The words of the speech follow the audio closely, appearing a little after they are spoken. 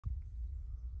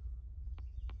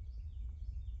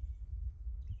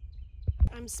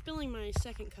I'm spilling my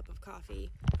second cup of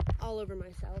coffee all over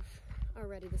myself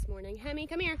already this morning. Hemi,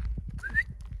 come here.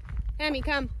 Hemi,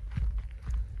 come.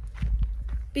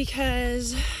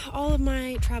 Because all of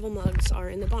my travel mugs are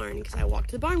in the barn because I walk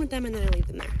to the barn with them and then I leave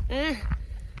them there.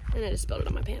 And I just spilled it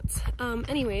on my pants.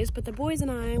 Anyways, but the boys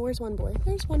and I, where's one boy?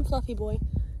 There's one fluffy boy.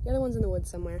 The other one's in the woods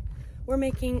somewhere. We're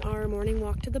making our morning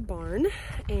walk to the barn,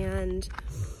 and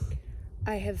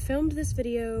I have filmed this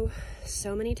video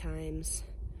so many times,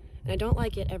 and I don't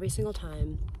like it every single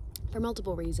time for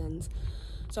multiple reasons.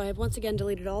 So I have once again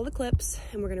deleted all the clips,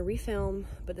 and we're gonna refilm.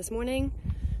 But this morning,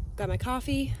 got my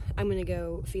coffee, I'm gonna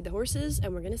go feed the horses,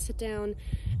 and we're gonna sit down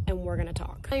and we're gonna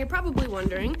talk. Now you're probably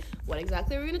wondering, what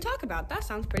exactly are we gonna talk about? That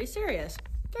sounds pretty serious.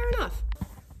 Fair enough.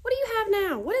 What do you have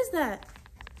now? What is that?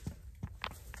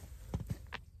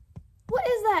 What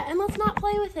is that? And let's not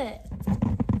play with it.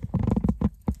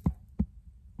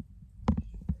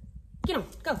 Get him,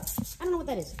 go. I don't know what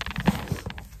that is.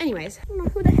 Anyways, I don't know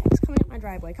who the heck is coming up my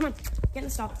driveway. Come on, get in the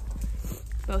stall.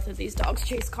 Both of these dogs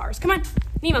chase cars. Come on,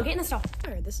 Nemo, get in the stall.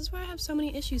 This is why I have so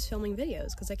many issues filming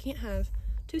videos, because I can't have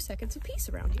 2 seconds of peace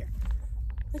around here.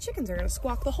 The chickens are gonna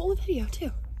squawk the whole video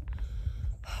too.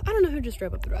 I don't know who just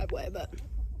drove up the driveway, but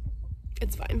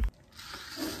it's fine.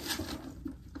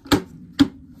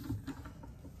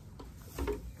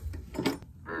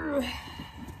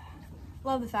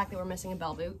 Love the fact that we're missing a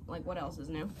bell boot. Like, what else is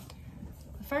new?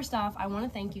 First off, I want to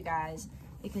thank you guys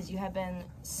because you have been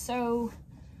so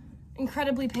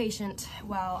incredibly patient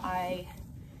while I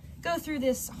go through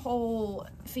this whole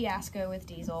fiasco with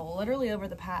Diesel literally over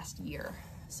the past year.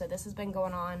 So this has been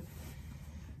going on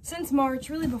since March,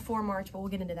 really before March, but we'll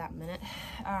get into that in a minute.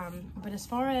 But as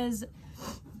far as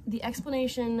the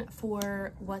explanation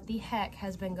for what the heck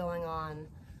has been going on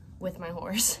with my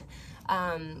horse,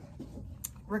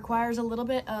 requires a little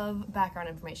bit of background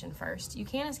information first. You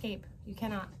can't escape. You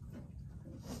cannot.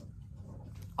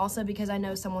 Also, because I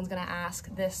know someone's gonna ask,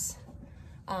 this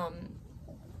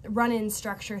run-in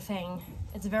structure thing,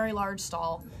 it's a very large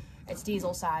stall. It's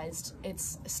Diesel sized.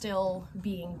 It's still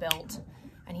being built,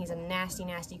 and he's a nasty,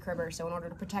 nasty cribber. So in order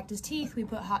to protect his teeth, we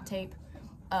put hot tape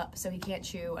up so he can't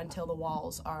chew until the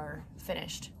walls are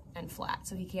finished and flat,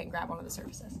 so he can't grab onto the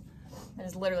surfaces. That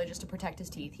is literally just to protect his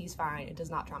teeth. He's fine. It does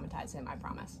not traumatize him, I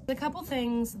promise. A couple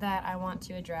things that I want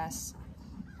to address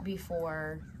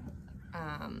before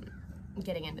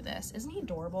getting into this. Isn't he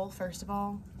adorable, first of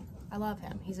all? I love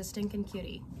him. He's a stinking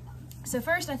cutie. So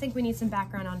first, I think we need some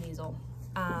background on Diesel.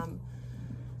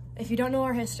 If you don't know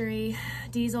our history,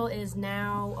 Diesel is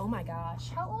now, oh my gosh,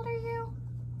 how old are you?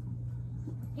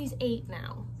 He's 8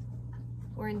 now.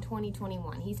 We're in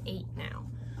 2021. He's 8 now.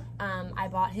 I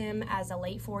bought him as a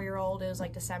late 4-year-old. It was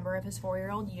like December of his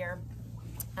 4-year-old year.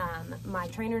 My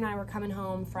trainer and I were coming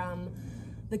home from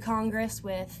the Congress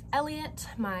with Elliot,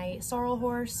 my sorrel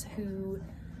horse, who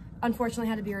unfortunately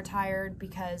had to be retired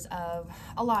because of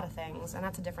a lot of things, and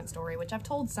that's a different story, which I've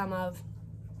told some of,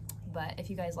 but if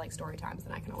you guys like story times,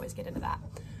 then I can always get into that.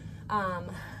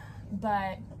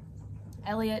 But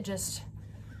Elliot just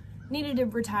needed to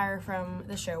retire from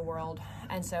the show world.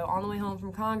 And so on the way home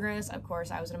from Congress, of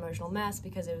course, I was an emotional mess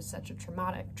because it was such a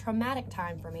traumatic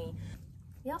time for me.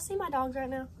 Y'all see my dogs right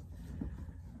now?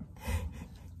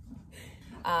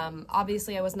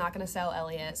 Obviously, I was not going to sell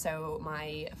Elliot, so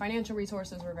my financial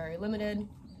resources were very limited.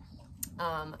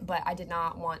 But I did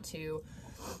not want to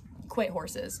quit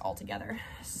horses altogether.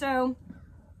 So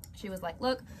she was like,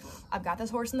 look, I've got this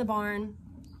horse in the barn,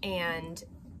 and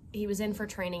he was in for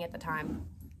training at the time.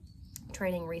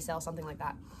 Training, resale, something like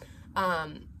that.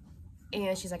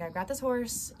 And she's like, I've got this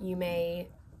horse. You may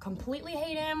completely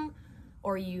hate him,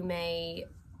 or you may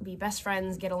be best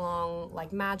friends, get along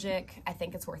like magic. I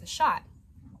think it's worth a shot.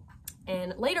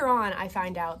 And later on, I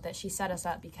find out that she set us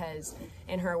up because,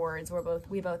 in her words,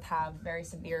 we both have very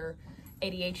severe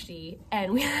ADHD,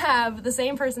 and we have the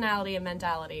same personality and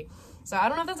mentality. So I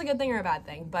don't know if that's a good thing or a bad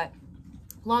thing, but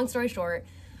long story short,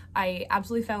 I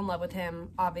absolutely fell in love with him,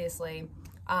 obviously.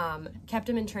 Kept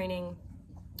him in training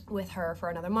with her for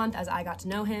another month as I got to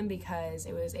know him, because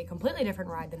it was a completely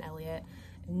different ride than Elliot.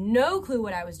 No clue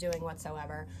what I was doing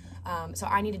whatsoever. So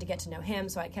I needed to get to know him,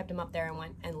 so I kept him up there and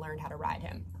went and learned how to ride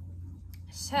him.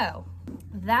 So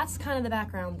that's kind of the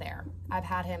background there. I've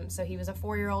had him, so he was a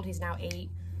 4-year-old, he's now 8,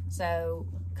 so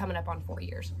coming up on 4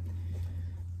 years.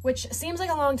 Which seems like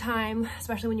a long time,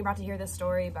 especially when you're about to hear this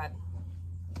story, but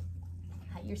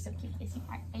you're so cute, Missy.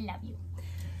 I love you.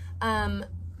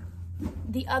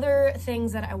 The other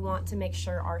things that I want to make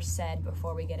sure are said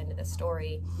before we get into this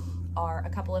story are a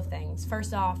couple of things.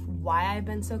 First off, why I've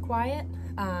been so quiet.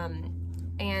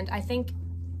 And I think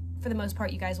for the most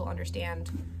part, you guys will understand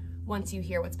once you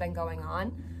hear what's been going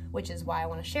on. which is why I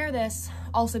want to share this.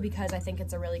 Also because I think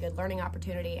it's a really good learning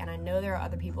opportunity, and I know there are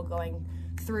other people going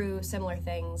through similar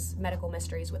things, medical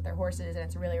mysteries with their horses, and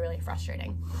it's really, really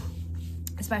frustrating,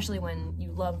 especially when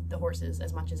you love the horses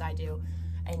as much as I do,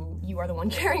 and you are the one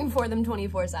caring for them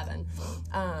 24/7.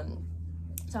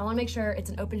 So I want to make sure it's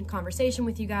an open conversation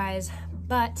with you guys,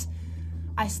 but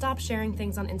I stopped sharing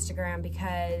things on Instagram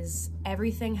because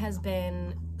everything has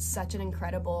been such an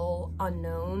incredible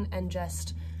unknown and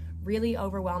just really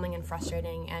overwhelming and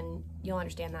frustrating, and you'll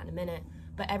understand that in a minute.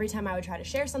 But every time I would try to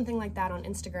share something like that on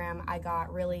Instagram, I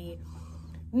got really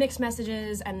mixed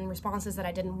messages and responses that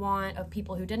I didn't want, of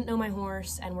people who didn't know my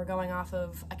horse and were going off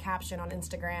of a caption on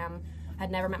Instagram, had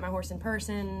never met my horse in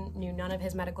person, knew none of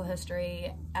his medical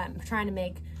history, trying to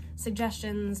make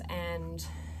suggestions and,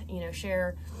 you know,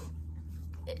 share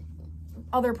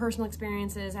other personal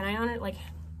experiences. And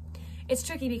it's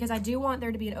tricky because I do want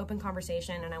there to be an open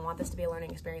conversation, and I want this to be a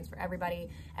learning experience for everybody,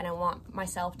 and I want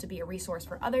myself to be a resource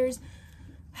for others.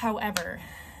 However,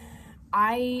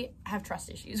 I have trust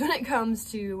issues when it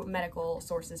comes to medical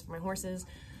sources for my horses.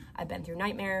 I've been through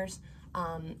nightmares,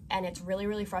 and it's really,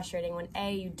 really frustrating when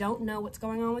you don't know what's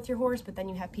going on with your horse, but then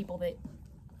you have people that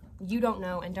you don't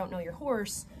know and don't know your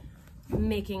horse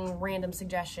making random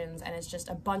suggestions, and it's just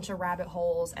a bunch of rabbit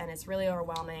holes, and it's really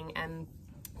overwhelming, and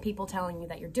people telling you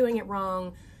that you're doing it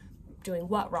wrong, doing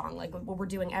what wrong, like we're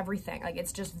doing everything. Like,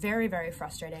 it's just very, very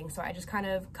frustrating. So I just kind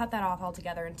of cut that off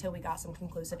altogether until we got some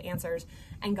conclusive answers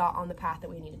and got on the path that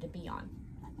we needed to be on.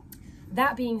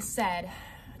 That being said,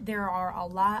 there are a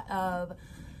lot of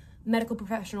medical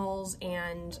professionals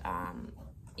and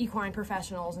equine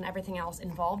professionals and everything else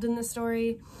involved in this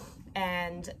story,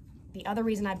 and the other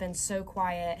reason I've been so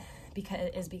quiet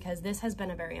is because this has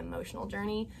been a very emotional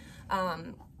journey.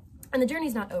 And the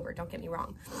journey's not over, don't get me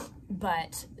wrong,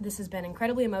 but this has been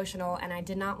incredibly emotional, and I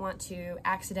did not want to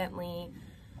accidentally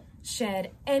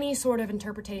shed any sort of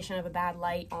interpretation of a bad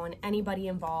light on anybody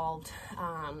involved.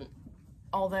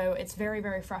 Although it's very,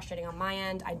 very frustrating on my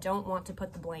end, I don't want to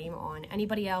put the blame on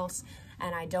anybody else,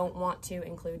 and I don't want to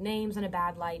include names in a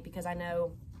bad light, because I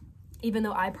know, even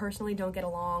though I personally don't get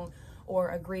along or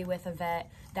agree with a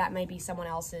vet, that may be someone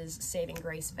else's saving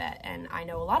grace vet. And I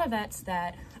know a lot of vets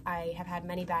that I have had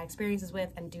many bad experiences with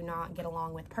and do not get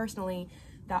along with personally,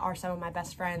 that are some of my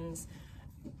best friends.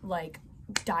 Like,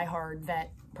 diehard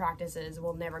vet practices,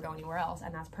 will never go anywhere else,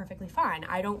 and that's perfectly fine.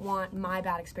 I don't want my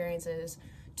bad experiences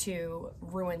to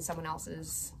ruin someone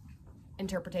else's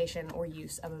interpretation or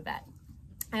use of a vet.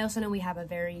 I also know we have a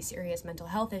very serious mental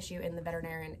health issue in the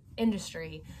veterinarian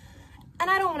industry, and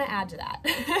I don't want to add to that.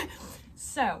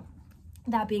 So,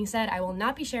 that being said, I will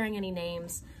not be sharing any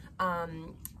names,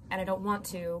 and I don't want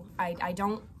to. I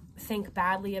don't think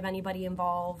badly of anybody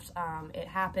involved. It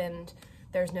happened.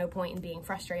 There's no point in being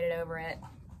frustrated over it.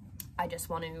 I just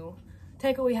want to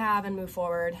take what we have and move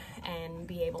forward and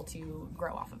be able to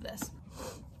grow off of this.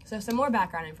 So some more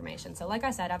background information. So like I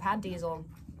said, I've had Diesel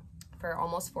for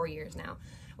almost 4 years now.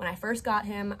 When I first got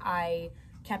him, I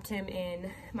kept him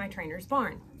in my trainer's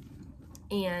barn.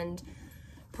 And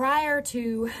prior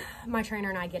to my trainer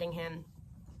and I getting him,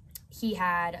 he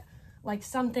had, like,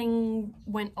 something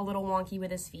went a little wonky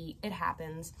with his feet. It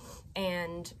happens.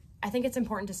 And I think it's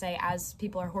important to say, as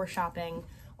people are horse shopping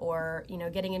or, you know,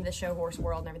 getting into the show horse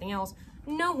world and everything else,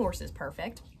 no horse is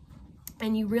perfect.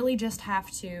 And you really just have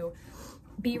to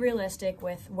be realistic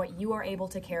with what you are able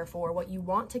to care for, what you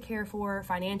want to care for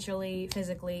financially,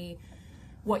 physically,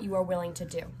 what you are willing to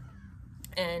do.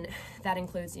 And that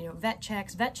includes, you know, vet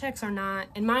checks. Vet checks are not,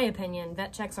 in my opinion,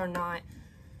 vet checks are not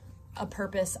a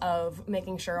purpose of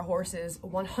making sure a horse is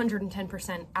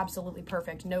 110% absolutely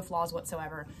perfect, no flaws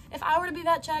whatsoever. If I were to be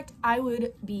vet checked, I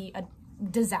would be a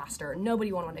disaster.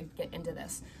 Nobody would want to get into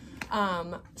this.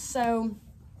 And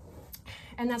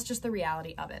that's just the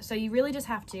reality of it. So you really just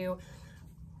have to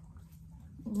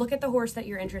look at the horse that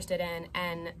you're interested in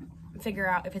and figure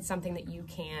out if it's something that you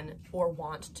can or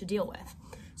want to deal with.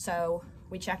 So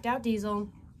we checked out Diesel.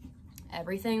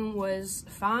 Everything was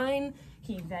fine.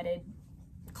 He vetted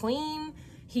clean.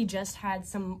 He just had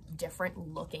some different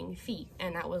looking feet,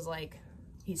 and that was like,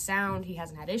 he's sound, he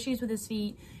hasn't had issues with his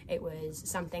feet. It was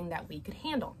something that we could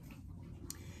handle.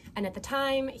 And at the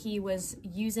time, he was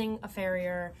using a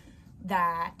farrier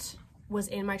that was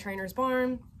in my trainer's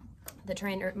barn.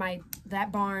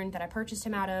 That barn that I purchased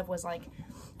him out of was like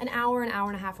an hour and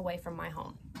a half away from my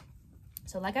home.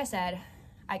 So like I said,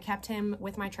 I kept him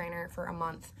with my trainer for a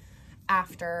month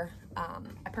after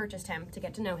I purchased him to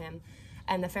get to know him.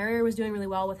 And the farrier was doing really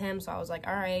well with him, so I was like,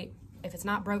 all right, if it's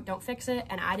not broke, don't fix it.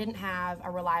 And I didn't have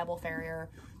a reliable farrier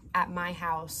at my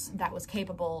house that was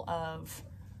capable of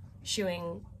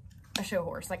shoeing a show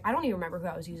horse. Like, I don't even remember who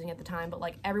I was using at the time, but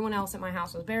like everyone else at my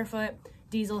house was barefoot.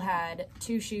 Diesel had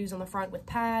 2 shoes on the front with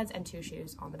pads and 2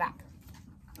 shoes on the back.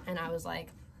 And I was like,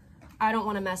 I don't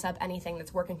want to mess up anything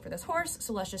that's working for this horse,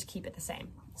 so let's just keep it the same.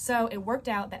 So it worked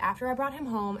out that after I brought him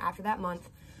home, after that month,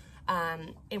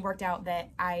 it worked out that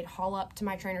I'd haul up to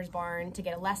my trainer's barn to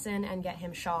get a lesson and get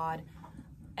him shod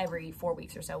every 4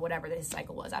 weeks or so, whatever his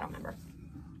cycle was, I don't remember.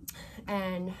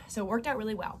 And so it worked out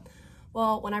really well.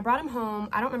 Well, when I brought him home,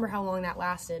 I don't remember how long that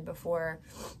lasted before,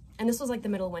 and this was like the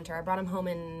middle of winter. I brought him home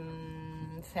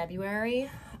in February,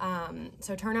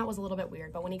 so turnout was a little bit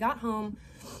weird. But when he got home,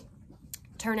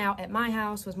 turnout at my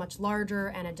house was much larger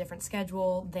and a different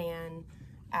schedule than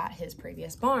at his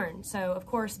previous barn. So, of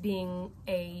course, being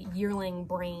a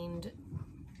yearling-brained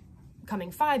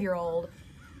coming 5-year-old,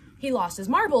 he lost his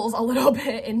marbles a little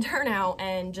bit in turnout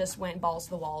and just went balls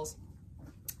to the walls.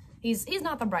 He's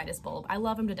not the brightest bulb. I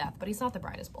love him to death, but he's not the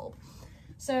brightest bulb.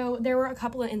 So there were a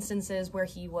couple of instances where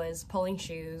he was pulling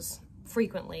shoes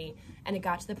frequently, and it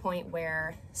got to the point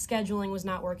where scheduling was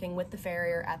not working with the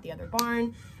farrier at the other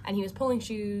barn, and he was pulling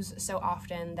shoes so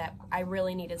often that I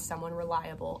really needed someone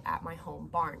reliable at my home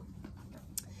barn.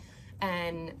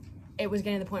 And it was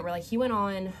getting to the point where like he went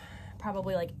on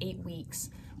probably like 8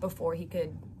 weeks before I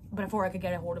could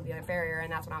get a hold of the other farrier,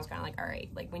 and that's when I was kind of like, all right,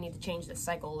 like we need to change this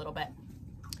cycle a little bit.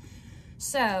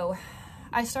 So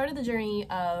I started the journey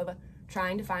of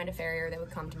trying to find a farrier that would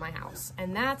come to my house,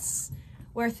 and that's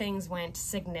where things went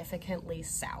significantly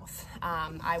south.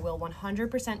 I will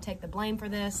 100% take the blame for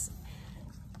this.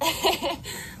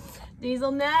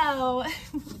 Diesel, no,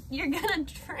 you're gonna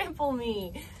trample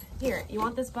me. Here, you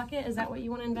want this bucket? Is that what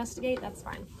you want to investigate? That's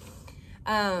fine.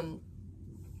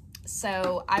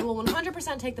 So I will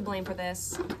 100% take the blame for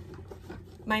this.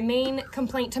 My main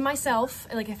complaint to myself,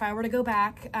 like if I were to go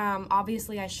back,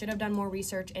 obviously I should have done more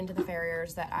research into the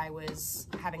farriers that I was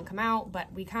having come out,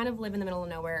 but we kind of live in the middle of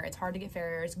nowhere. It's hard to get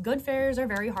farriers. Good farriers are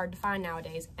very hard to find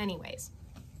nowadays anyways.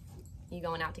 You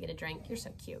going out to get a drink? You're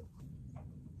so cute.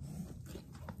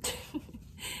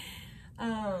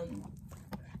 So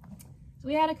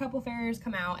we had a couple farriers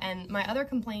come out, and my other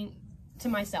complaint to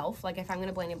myself, like if I'm going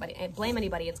to blame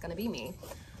anybody, it's going to be me.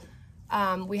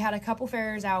 We had a couple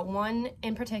farriers out, one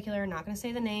in particular, not going to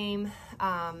say the name,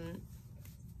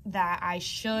 that I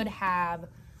should have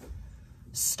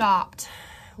stopped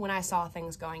when I saw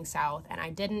things going south, and I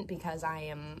didn't because I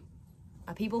am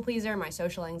a people pleaser. My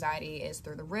social anxiety is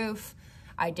through the roof.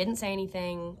 I didn't say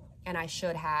anything, and I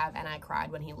should have, and I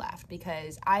cried when he left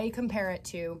because I compare it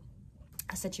to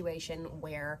a situation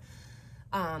where,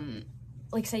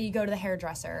 like say you go to the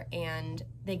hairdresser and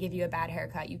they give you a bad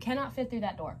haircut. You cannot fit through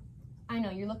that door. I know,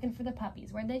 you're looking for the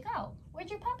puppies. Where'd they go? Where'd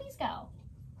your puppies go?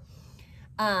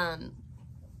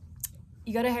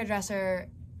 You go to a hairdresser,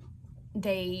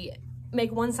 they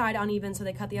make one side uneven, so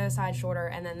they cut the other side shorter,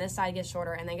 and then this side gets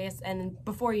shorter, and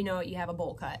before you know it, you have a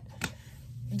bowl cut.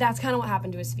 That's kind of what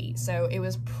happened to his feet. So it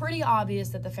was pretty obvious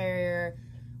that the farrier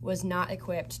was not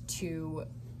equipped to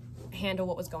handle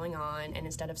what was going on, and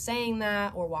instead of saying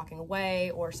that or walking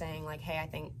away or saying like, hey, I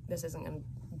think this isn't going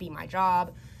to be my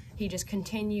job, he just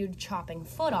continued chopping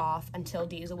foot off until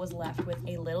Diesel was left with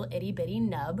a little itty bitty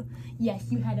nub. Yes,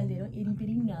 you had a little itty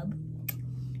bitty nub.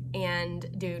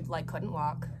 And dude, like, couldn't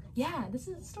walk. Yeah, this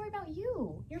is a story about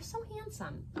you. You're so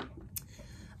handsome.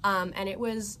 And it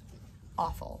was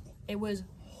awful. It was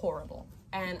horrible.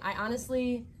 And I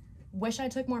honestly wish I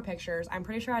took more pictures. I'm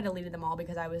pretty sure I deleted them all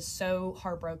because I was so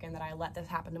heartbroken that I let this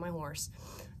happen to my horse.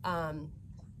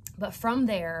 But from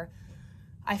there,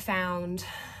 I found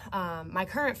my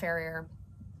current farrier,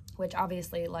 which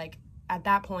obviously, like, at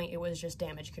that point, it was just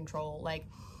damage control. Like,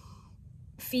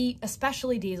 feet,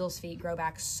 especially Diesel's feet, grow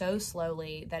back so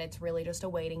slowly that it's really just a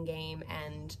waiting game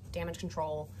and damage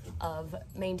control of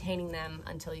maintaining them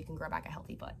until you can grow back a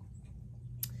healthy foot.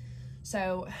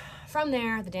 So from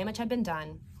there, the damage had been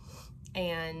done,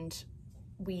 and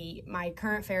my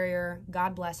current farrier,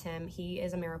 God bless him, he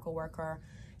is a miracle worker.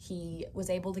 He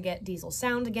was able to get Diesel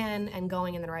sound again and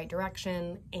going in the right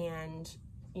direction, and,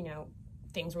 you know,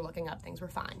 things were looking up, things were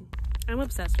fine. I'm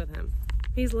obsessed with him.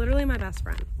 He's literally my best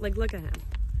friend. Like, look at him.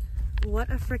 What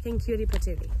a freaking cutie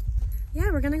patootie. Yeah,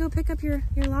 we're gonna go pick up your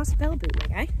lost bell boot,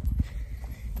 my guy.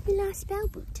 Your lost bell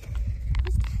boot.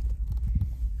 What's that?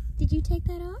 Did you take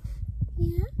that off?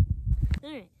 Yeah?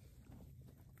 Alright.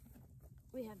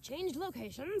 We have changed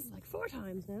locations like 4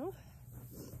 times now.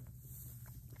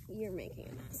 You're making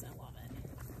a mess. I love it.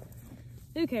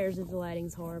 Who cares if the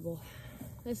lighting's horrible?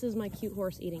 This is my cute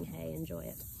horse eating hay. Enjoy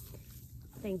it.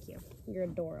 Thank you. You're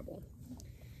adorable.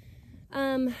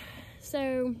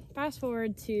 So fast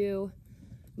forward to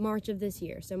March of this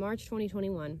year. So March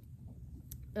 2021.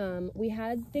 we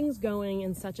had things going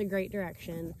in such a great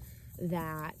direction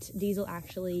that Diesel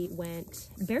actually went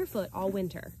barefoot all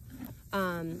winter.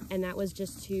 And that was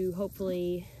just to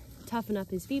hopefully toughen up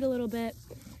his feet a little bit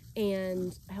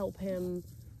and help him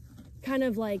kind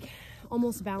of like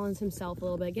almost balance himself a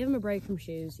little bit, give him a break from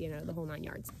shoes, you know, the whole 9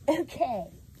 yards. Okay,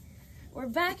 we're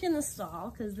back in the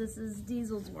stall because this is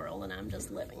Diesel's world and I'm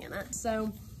just living in it.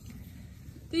 So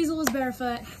Diesel was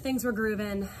barefoot, things were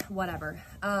grooving, whatever.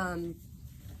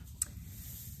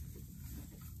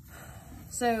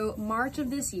 So March of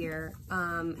this year,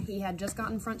 he had just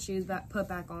gotten front shoes put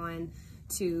back on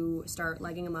to start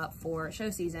legging him up for show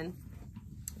season,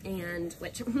 and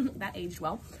which that aged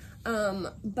well.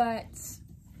 But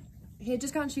he had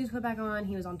just gotten shoes put back on.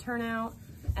 He was on turnout,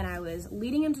 and I was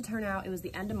leading him to turnout. It was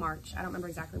the end of March. I don't remember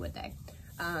exactly what day,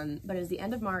 but it was the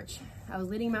end of March. I was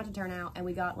leading him out to turnout, and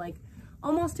we got like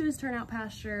almost to his turnout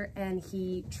pasture, and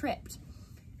he tripped,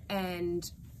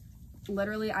 and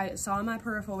literally I saw in my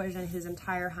peripheral vision his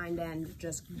entire hind end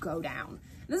just go down.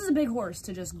 This is a big horse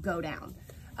to just go down.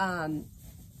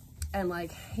 And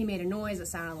like he made a noise that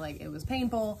sounded like it was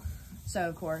painful. So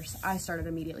of course I started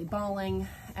immediately bawling,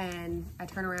 and I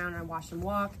turned around and I watched him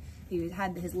walk. He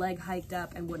had his leg hiked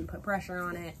up and wouldn't put pressure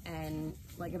on it, and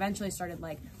like eventually started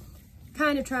like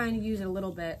kind of trying to use it a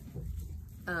little bit,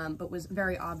 but was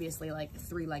very obviously like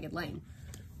 3-legged lame.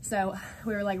 So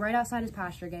we were like right outside his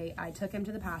pasture gate. I took him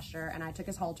to the pasture and I took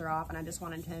his halter off, and I just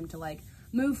wanted him to like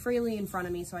move freely in front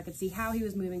of me so I could see how he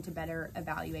was moving to better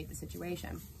evaluate the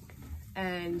situation.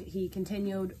 And he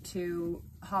continued to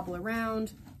hobble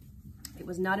around. It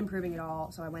was not improving at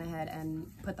all, so I went ahead and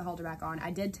put the halter back on. I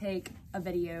did take a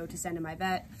video to send to my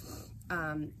vet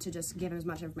to just give him as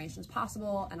much information as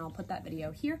possible, and I'll put that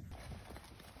video here.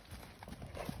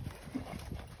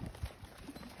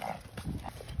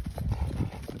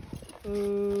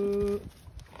 Ooh,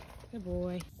 good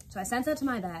boy. So I sent that to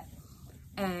my vet,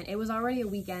 and it was already a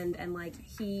weekend, and like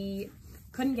he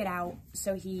couldn't get out.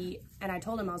 So I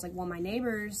told him, I was like, well, my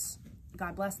neighbors,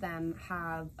 God bless them,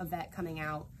 have a vet coming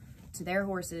out to their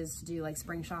horses to do like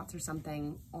spring shots or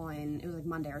something on, it was like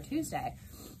Monday or Tuesday.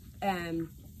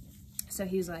 So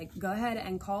he's like, go ahead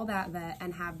and call that vet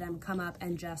and have them come up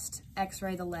and just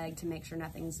x-ray the leg to make sure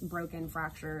nothing's broken,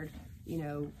 fractured, you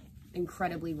know,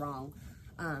 incredibly wrong.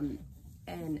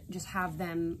 And just have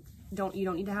them, you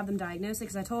don't need to have them diagnose it,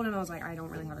 because I told him, I was like, I don't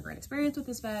really have a great experience with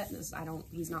this vet.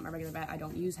 He's not my regular vet. I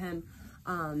don't use him.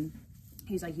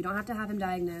 He's like, you don't have to have him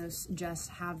diagnose, just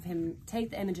have him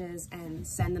take the images and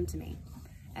send them to me.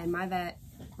 And my vet,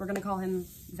 we're gonna call him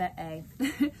Vet A.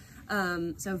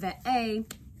 So Vet A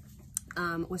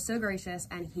was so gracious,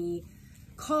 and he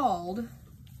called,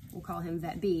 we'll call him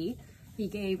Vet B. He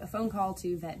gave a phone call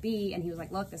to Vet B, and he was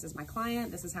like, look, this is my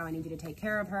client. This is how I need you to take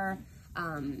care of her.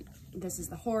 This is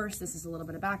the horse. This is a little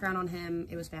bit of background on him.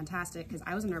 It was fantastic because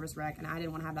I was a nervous wreck and I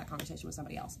didn't want to have that conversation with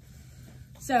somebody else.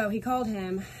 So he called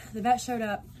him. The vet showed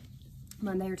up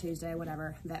Monday or Tuesday,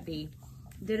 whatever, Vet B,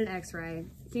 did an x-ray.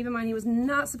 Keep in mind, he was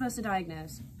not supposed to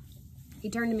diagnose. He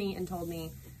turned to me and told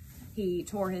me he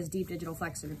tore his deep digital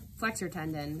flexor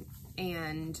tendon,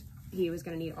 and he was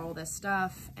going to need all this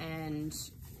stuff and,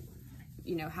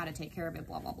 you know, how to take care of it,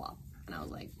 blah, blah, blah. And I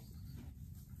was like,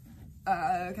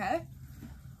 okay.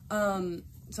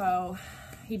 So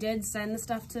he did send the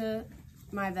stuff to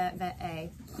my vet, Vet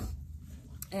A.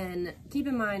 And keep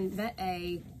in mind, Vet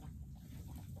A,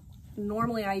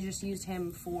 normally I just used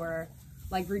him for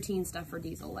like routine stuff for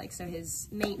Diesel, like so his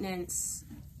maintenance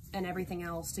and everything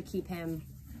else to keep him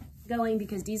going,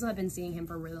 because Diesel had been seeing him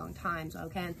for a really long time. So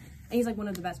and he's like one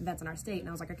of the best vets in our state. And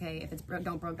I was like, okay, if it's broke,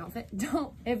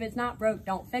 if it's not broke,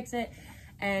 don't fix it.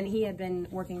 And he had been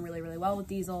working really, really well with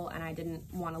Diesel, and I didn't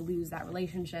want to lose that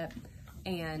relationship.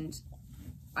 And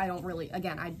I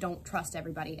don't trust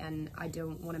everybody, and I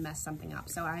don't want to mess something up.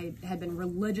 So I had been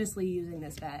religiously using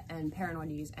this vet and paranoid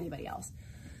to use anybody else.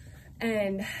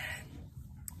 And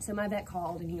so my vet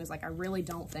called, and he was like, I really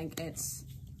don't think it's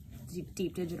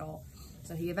deep digital.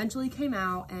 So he eventually came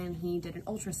out and he did an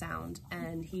ultrasound,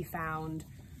 and he found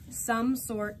some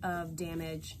sort of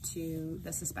damage to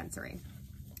the suspensory.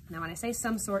 Now, when I say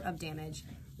some sort of damage,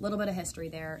 a little bit of history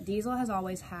there. Diesel has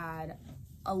always had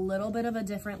a little bit of a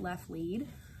different left lead.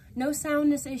 No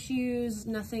soundness issues,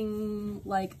 nothing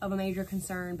like of a major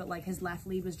concern, but like his left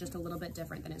lead was just a little bit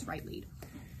different than his right lead.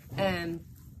 And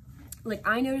like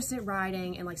I noticed it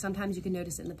riding, and like sometimes you can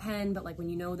notice it in the pen, but like when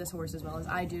you know this horse as well as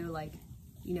I do, like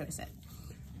you notice it.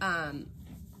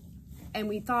 And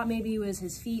we thought maybe it was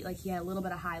his feet, like he had a little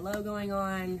bit of high-low going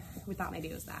on. We thought maybe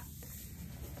it was that.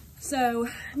 So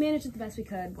managed it the best we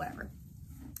could, whatever.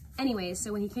 Anyways,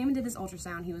 so when he came and did this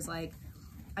ultrasound, he was like,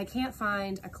 I can't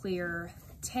find a clear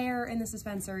tear in the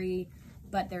suspensory,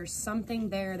 but there's something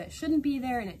there that shouldn't be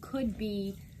there, and it could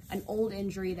be an old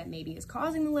injury that maybe is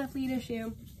causing the left lead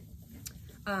issue.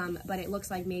 But it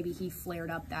looks like maybe he flared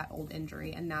up that old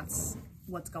injury, and that's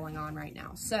what's going on right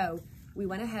now. So we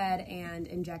went ahead and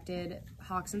injected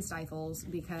Hox and Stifles,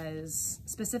 because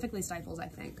specifically Stifles, I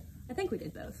think we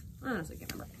did both. I honestly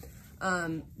can't remember.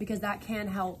 Because that can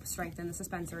help strengthen the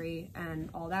suspensory and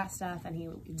all that stuff, and he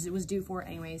was due for it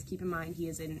anyways. Keep in mind, he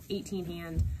is an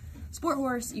 18-hand sport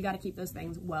horse. You got to keep those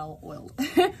things well oiled.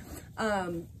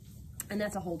 And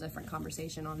that's a whole different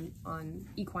conversation on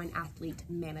equine athlete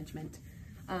management.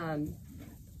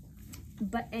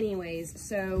 But anyways,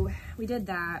 so we did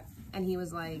that, and he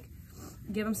was like,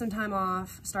 give him some time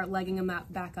off, start legging him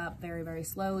back up very, very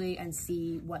slowly, and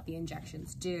see what the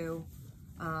injections do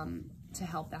to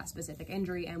help that specific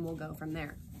injury, and we'll go from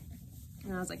there.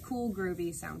 And I was like, cool,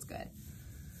 groovy, sounds good.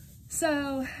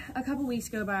 So a couple weeks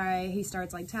go by, he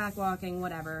starts like tack walking,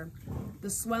 whatever. The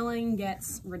swelling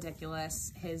gets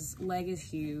ridiculous. His leg is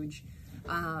huge.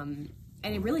 And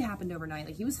it really happened overnight.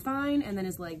 Like, he was fine, and then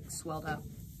his leg swelled up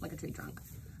like a tree trunk.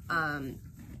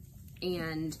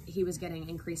 And he was getting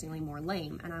increasingly more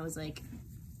lame. And I was like,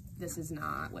 this is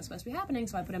not what's supposed to be happening.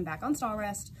 So I put him back on stall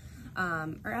rest.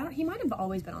 He might have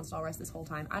always been on stall rest this whole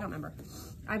time. I don't remember.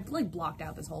 I've like blocked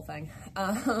out this whole thing.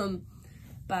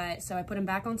 But so I put him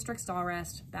back on strict stall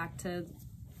rest, back to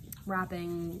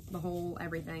wrapping the whole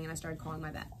everything, and I started calling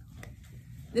my vet.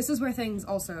 This is where things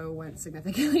also went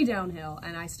significantly downhill,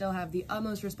 and I still have the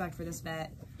utmost respect for this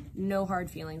vet. No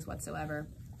hard feelings whatsoever,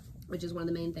 which is one of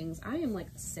the main things. I am like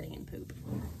sitting in poop.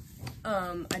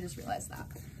 I just realized that.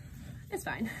 It's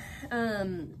fine.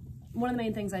 One of the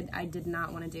main things I did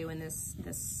not want to do in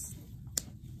this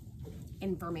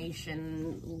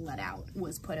information let out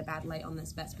was put a bad light on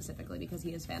this vet specifically, because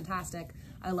he is fantastic.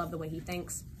 I love the way he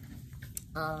thinks,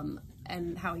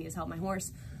 and how he has helped my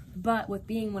horse. But with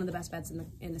being one of the best vets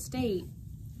in the state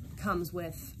comes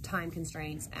with time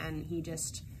constraints, and he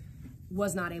just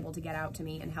was not able to get out to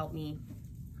me and help me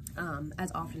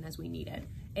as often as we needed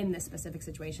in this specific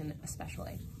situation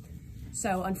especially.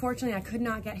 So unfortunately, I could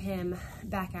not get him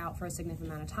back out for a significant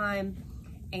amount of time,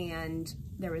 and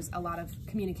there was a lot of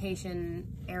communication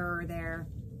error there,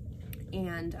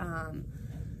 and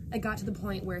it got to the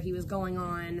point where he was going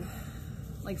on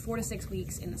like 4 to 6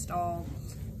 weeks in the stall,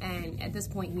 and at this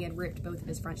point he had ripped both of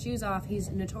his front shoes off. He's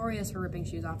notorious for ripping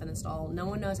shoes off in the stall. No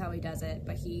one knows how he does it,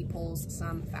 but he pulls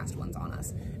some fast ones on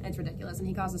us, and it's ridiculous, and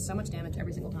he causes so much damage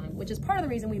every single time, which is part of the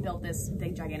reason we built this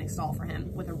big gigantic stall for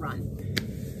him with a run.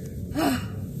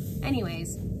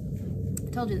 Anyways, I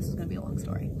told you this was going to be a long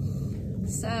story.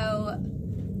 So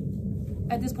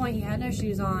at this point he had no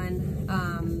shoes on,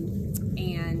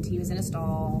 and he was in a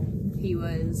stall. He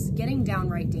was getting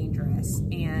downright dangerous,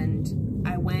 and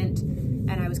I went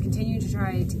and I was continuing to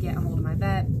try to get a hold of my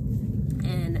vet.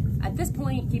 And at this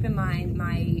point, keep in mind,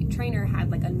 my trainer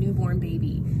had like a newborn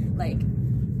baby. Like,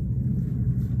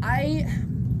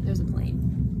 there's a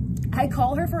plane. I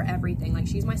call her for everything. Like,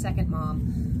 she's my second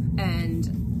mom. And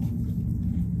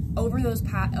over those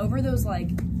like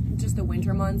just the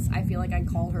winter months, I feel like I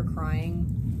call her crying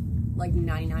like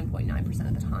 99.9%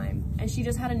 of the time. And she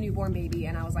just had a newborn baby,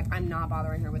 and I was like, I'm not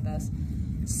bothering her with this.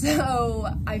 So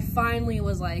I finally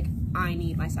was like, I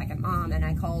need my second mom, and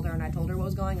I called her and I told her what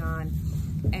was going on,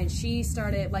 and she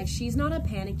started, like, she's not a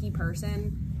panicky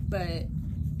person, but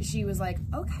she was like,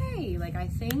 okay, like, I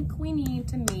think we need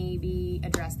to maybe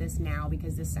address this now,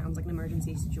 because this sounds like an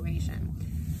emergency situation.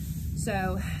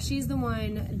 So she's the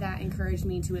one that encouraged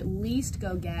me to at least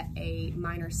go get a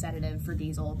minor sedative for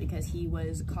Diesel, because he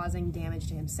was causing damage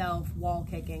to himself, wall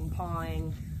kicking,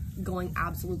 pawing, going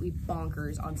absolutely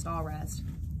bonkers on stall rest.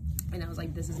 And I was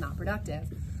like, this is not productive.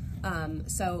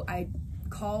 So I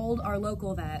called our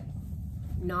local vet,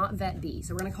 not Vet B,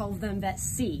 so we're gonna call them Vet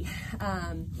C.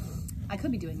 I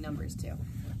could be doing numbers too.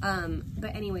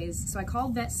 But anyways, so I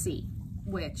called Vet C,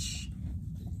 which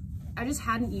I just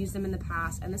hadn't used them in the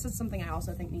past, and this is something I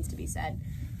also think needs to be said.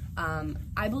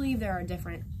 I believe there are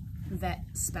different vet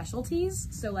specialties,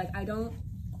 so like I don't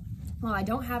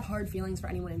have hard feelings for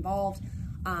anyone involved.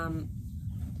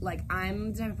 Like,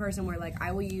 I'm the type of person where, like,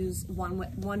 I will use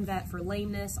one vet for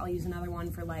lameness, I'll use another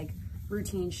one for, like,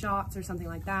 routine shots or something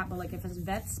like that, but, like, if a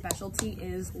vet's specialty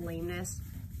is lameness,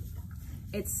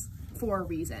 it's for a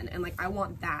reason, and, like, I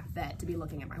want that vet to be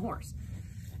looking at my horse.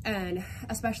 And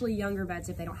especially younger vets,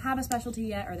 if they don't have a specialty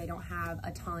yet, or they don't have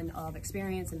a ton of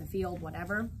experience in the field,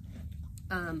 whatever.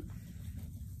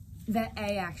 Vet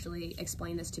A actually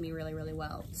explained this to me really, really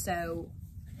well. So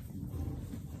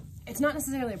it's not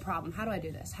necessarily a problem. How do I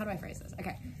do this? How do I phrase this?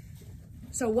 Okay.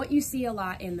 So what you see a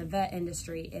lot in the vet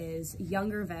industry is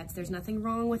younger vets. There's nothing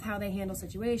wrong with how they handle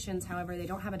situations. However, they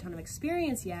don't have a ton of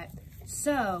experience yet.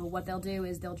 So what they'll do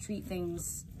is they'll treat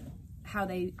things how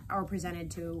they are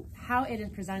presented to, how it is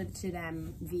presented to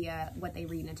them via what they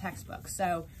read in a textbook.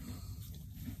 So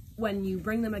when you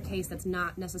bring them a case that's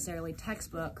not necessarily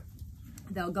textbook,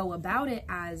 they'll go about it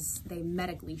as they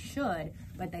medically should,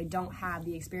 but they don't have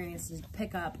the experience to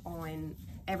pick up on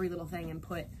every little thing and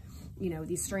put, you know,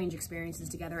 these strange experiences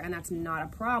together. And that's not a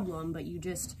problem, but you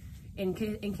just, in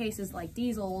cases like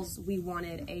Diesel's, we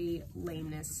wanted a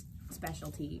lameness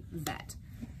specialty vet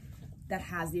that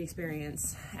has the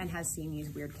experience and has seen these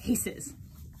weird cases.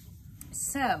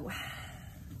 So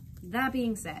that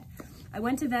being said, I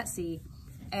went to Vet C,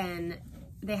 and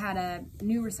they had a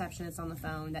new receptionist on the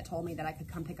phone that told me that I could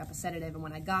come pick up a sedative. And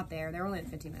when I got there, they were only like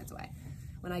 15 minutes away.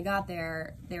 When I got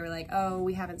there, they were like, oh,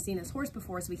 we haven't seen this horse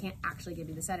before, so we can't actually give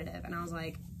you the sedative. And I was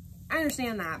like, I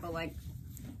understand that, but like,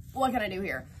 what can I do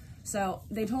here? So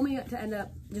they told me to end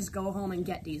up just go home and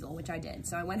get Diesel, which I did.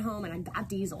 So I went home and I got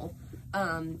Diesel,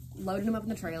 loaded him up in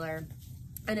the trailer.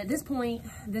 And at this point,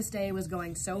 this day was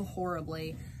going so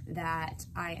horribly that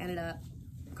I ended up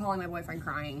calling my boyfriend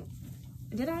crying.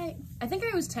 I think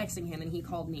I was texting him and he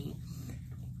called me,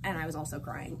 and I was also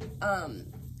crying.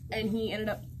 And he ended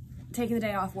up taking the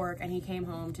day off work, and he came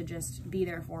home to just be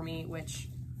there for me, which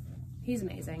he's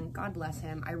amazing. God bless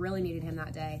him. I really needed him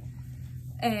that day.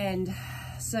 And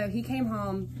so he came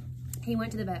home, he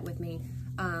went to the vet with me,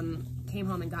 came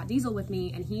home and got Diesel with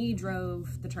me, and he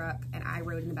drove the truck and I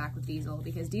rode in the back with Diesel,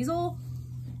 because Diesel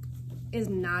is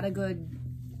not a good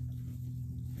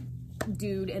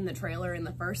dude in the trailer in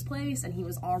the first place, and he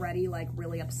was already like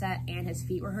really upset and his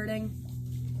feet were hurting.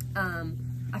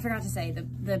 I forgot to say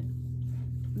the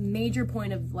major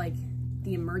point of like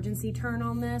the emergency turn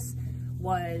on this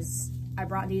was I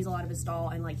brought Diesel out of his stall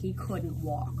and like he couldn't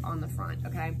walk on the front,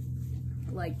 okay?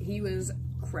 Like he was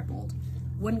crippled,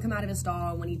 wouldn't come out of his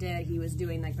stall. When he did, he was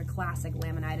doing like the classic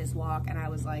laminitis walk, and I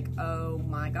was like, oh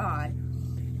my God.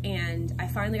 And I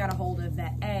finally got a hold of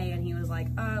Vet A, and he was like,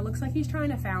 looks like he's trying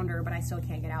to founder, but I still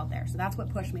can't get out there. So that's what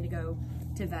pushed me to go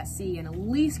to Vet C and at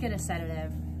least get a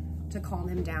sedative to calm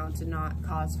him down, to not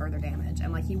cause further damage.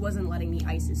 And like, he wasn't letting me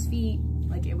ice his feet.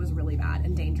 Like, it was really bad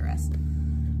and dangerous.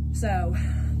 So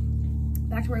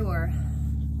back to where we were.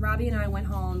 Robbie and I went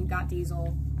home, got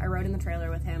Diesel. I rode in the trailer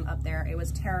with him up there. It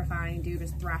was terrifying. Dude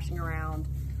was thrashing around.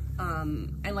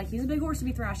 And like, he's a big horse to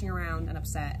be thrashing around and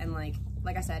upset. And like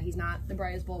I said, he's not the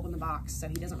brightest bulb in the box, so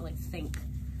he doesn't really think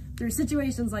through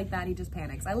situations like that. He just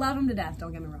panics. I love him to death,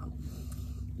 don't get me wrong.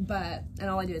 And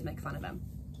all I do is make fun of him.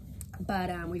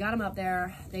 But we got him up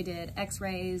there. They did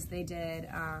x-rays. They did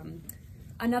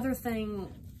another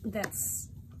thing that's,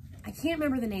 I can't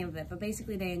remember the name of it, but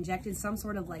basically they injected some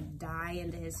sort of like dye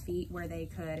into his feet where they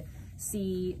could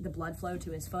see the blood flow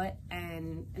to his foot,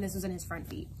 and this was in his front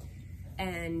feet.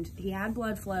 And he had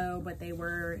blood flow, but they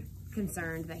were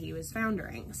concerned that he was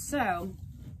foundering. So,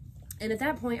 and at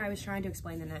that point I was trying to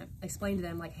explain to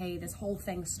them like, hey, this whole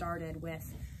thing started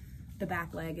with the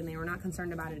back leg, and they were not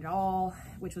concerned about it at all,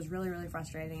 which was really, really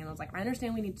frustrating. And I was like, I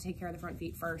understand we need to take care of the front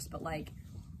feet first, but like,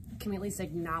 can we at least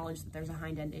acknowledge that there's a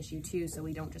hind end issue too, so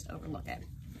we don't just overlook it?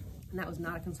 And that was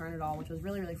not a concern at all, which was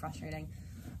really, really frustrating.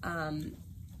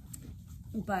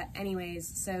 But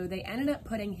anyways, so they ended up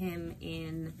putting him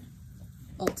in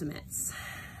Ultimates,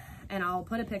 and I'll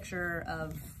put a picture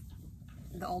of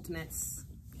the Ultimates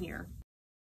here.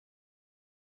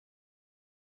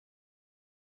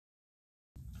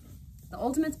 The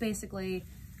Ultimates, basically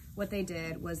what they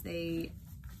did was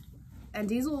and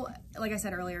Diesel, like I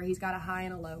said earlier, he's got a high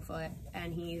and a low foot,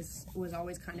 and was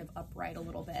always kind of upright a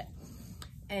little bit.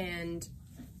 And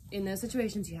in those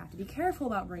situations, you have to be careful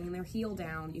about bringing their heel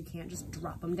down. You can't just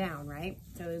drop them down, right?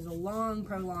 So it was a long,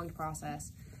 prolonged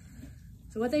process.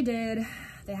 So what they did,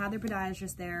 they had their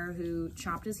podiatrist there who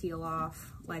chopped his heel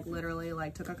off, like literally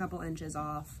like took a couple inches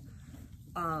off,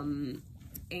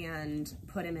 and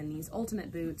put him in these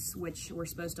Ultimate boots, which were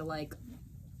supposed to like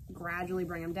gradually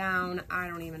bring him down. I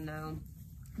don't even know.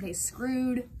 They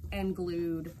screwed and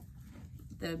glued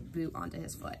the boot onto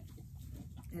his foot.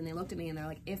 And they looked at me and they're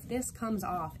like, if this comes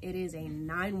off, it is a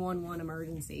 911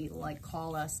 emergency. Like,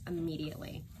 call us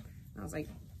immediately. And I was like,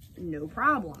 no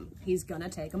problem. He's gonna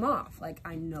take him off. Like,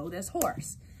 I know this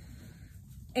horse.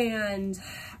 And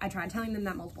I tried telling them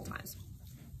that multiple times.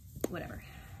 Whatever.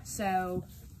 So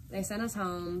they sent us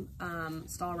home,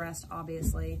 stall rest,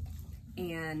 obviously,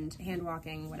 and hand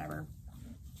walking, whatever.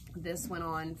 This went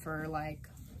on for like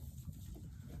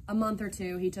a month or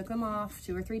two. He took them off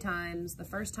 2 or 3 times. The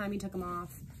first time he took them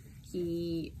off,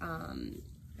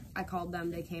 I called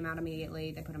them, they came out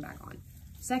immediately, they put him back on.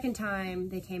 Second time,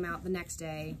 they came out the next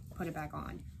day, put it back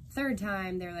on. Third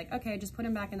time, they're like, okay, just put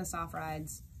him back in the soft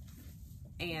rides,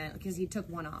 and because he took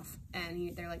one off,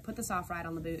 and they're like, put the soft ride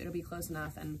on the boot, it'll be close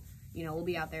enough, and you know, we'll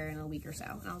be out there in a week or so.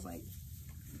 And I was like,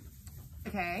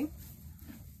 okay,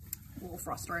 a little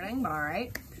frustrating, but all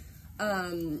right.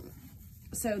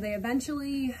 So they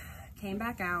eventually came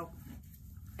back out,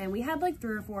 and we had like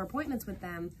 3 or 4 appointments with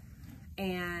them,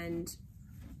 and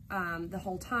the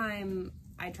whole time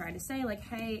I tried to say like,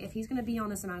 hey, if he's gonna be on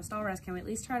this amount of stall rest, can we at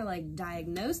least try to like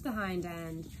diagnose the hind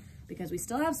end, because we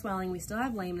still have swelling, we still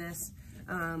have lameness,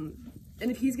 and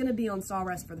if he's gonna be on stall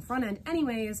rest for the front end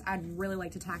anyways, I'd really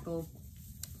like to tackle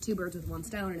 2 birds with 1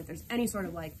 stone, and if there's any sort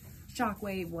of like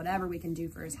shockwave, whatever we can do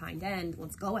for his hind end,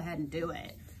 let's go ahead and do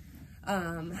it.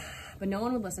 But no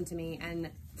one would listen to me,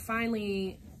 and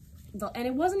finally, and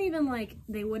it wasn't even like,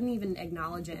 they wouldn't even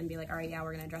acknowledge it and be like, all right, yeah,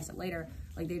 we're gonna address it later.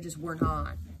 Like, they just were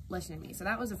not listening to me. So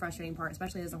that was the frustrating part,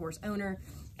 especially as a horse owner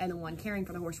and the one caring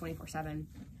for the horse 24/7.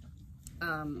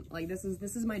 Like, this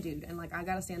is my dude, and like, I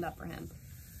gotta stand up for him.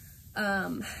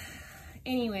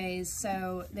 Anyways,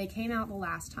 so they came out the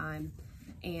last time,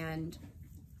 and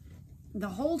the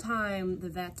whole time the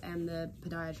vet and the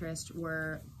podiatrist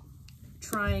were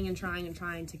trying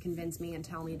to convince me and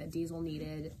tell me that Diesel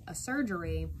needed a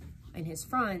surgery in his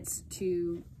fronts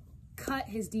to cut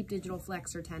his deep digital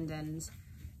flexor tendons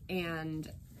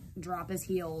and drop his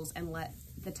heels and let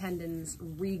the tendons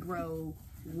regrow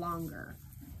longer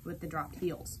with the dropped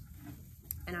heels.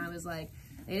 And I was like,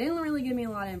 they didn't really give me a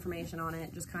lot of information on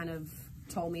it, just kind of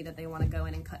told me that they want to go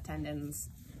in and cut tendons,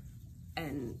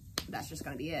 and that's just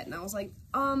gonna be it. And I was like,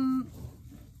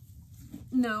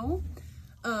 no.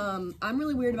 I'm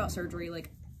really weird about surgery.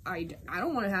 Like, I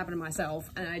don't want it to happen to myself,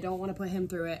 and I don't want to put him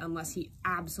through it unless he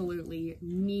absolutely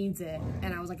needs it.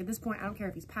 And I was like, at this point, I don't care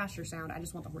if he's pasture sound, I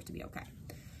just want the horse to be okay.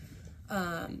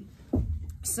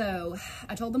 So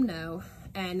I told them no,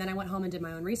 and then I went home and did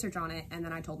my own research on it, and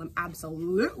then I told them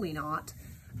absolutely not.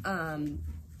 Come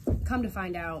to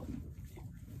find out,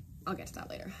 I'll get to that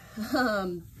later.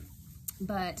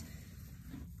 But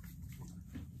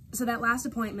so that last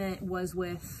appointment was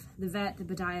with the vet, the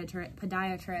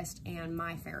podiatrist, and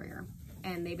my farrier.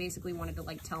 And they basically wanted to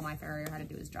like tell my farrier how to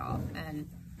do his job. And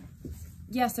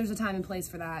yes, there's a time and place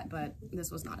for that, but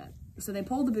this was not it. So they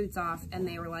pulled the boots off, and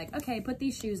they were like, okay, put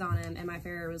these shoes on him. And my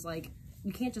farrier was like,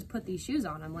 you can't just put these shoes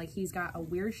on him. Like, he's got a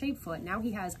weird shaped foot. Now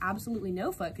he has absolutely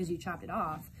no foot because you chopped it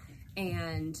off,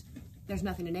 and there's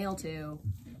nothing to nail to.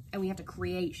 And we have to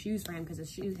create shoes for him because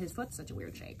his foot's such a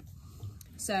weird shape.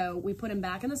 So we put him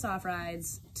back in the soft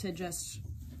rides to just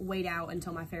wait out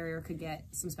until my farrier could get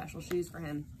some special shoes for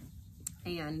him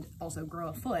and also grow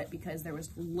a foot, because there was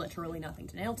literally nothing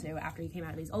to nail to after he came out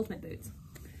of these Ultimate boots.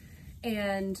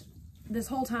 And this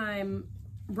whole time,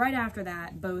 right after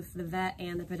that, both the vet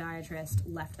and the podiatrist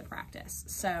left the practice.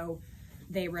 So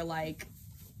they were like,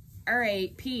 all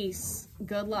right, peace,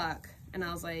 good luck. And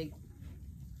I was like,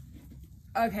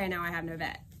 okay, now I have no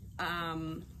vet.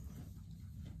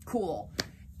 Cool.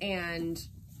 And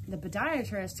the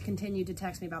podiatrist continued to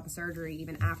text me about the surgery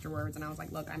even afterwards, and I was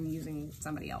like, look, I'm using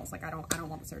somebody else. Like, I don't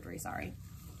want the surgery, sorry.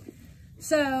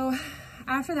 So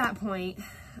after that point,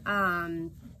 I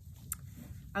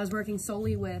was working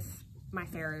solely with my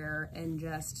farrier and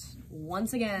just,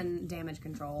 once again, damage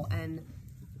control. And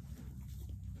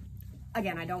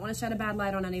again, I don't want to shed a bad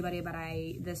light on anybody, but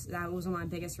that was one of my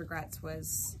biggest regrets,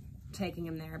 was taking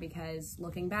him there, because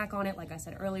looking back on it, like I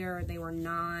said earlier, they were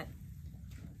not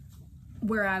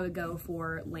where I would go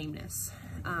for lameness.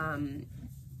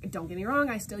 Don't get me wrong,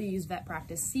 I still use Vet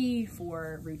Practice C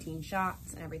for routine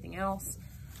shots and everything else,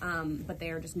 but they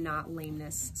are just not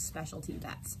lameness specialty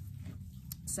vets.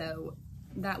 So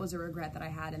that was a regret that I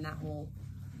had in that whole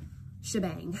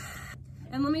shebang.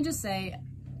 And let me just say,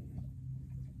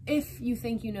 if you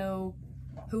think you know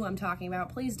who I'm talking about,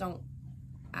 please don't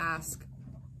ask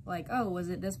like, oh, was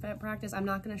it this vet practice? I'm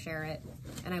not gonna share it,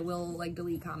 and I will like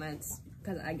delete comments,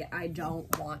 because I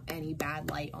don't want any bad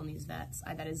light on these vets.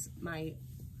 That is my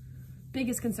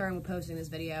biggest concern with posting this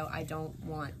video. I don't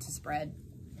want to spread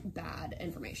bad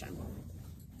information,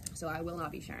 so I will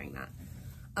not be sharing that.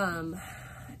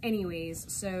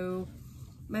 Anyways, so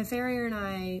my farrier and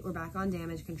I were back on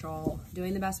damage control,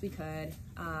 doing the best we could.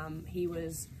 He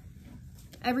was,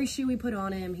 every shoe we put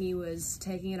on him, he was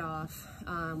taking it off.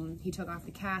 He took off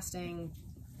the casting.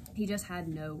 He just had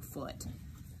no foot.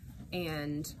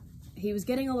 And he was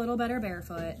getting a little better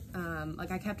barefoot.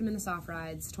 Like, I kept him in the soft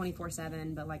rides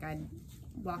 24/7, but like, I'd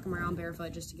walk him around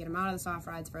barefoot just to get him out of the soft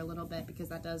rides for a little bit, because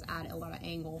that does add a lot of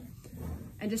angle,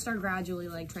 and just start gradually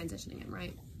like transitioning him,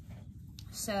 right?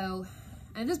 So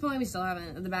at this point, we still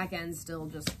haven't, the back end's still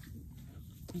just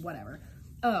whatever.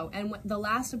 Oh, and the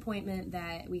last appointment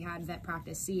that we had vet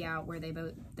practice see out, where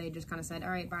they just kind of said, all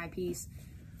right, bye, peace.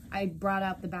 I brought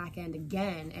out the back end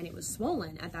again, and it was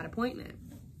swollen at that appointment.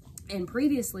 And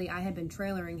previously, I had been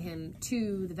trailering him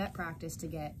to the vet practice to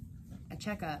get a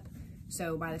checkup.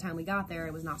 So by the time we got there,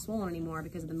 it was not swollen anymore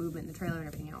because of the movement in the trailer and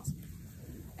everything else.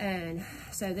 And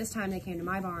so this time they came to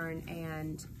my barn,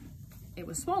 and it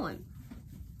was swollen.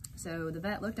 So the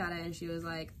vet looked at it, and she was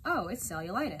like, oh, it's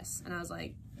cellulitis. And I was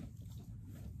like,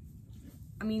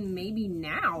 I mean, maybe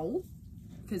now,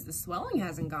 because the swelling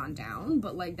hasn't gone down,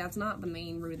 but like that's not the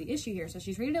main root of the issue here. So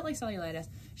she treated it like cellulitis.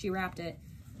 She wrapped it.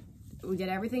 We did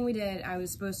everything we did. I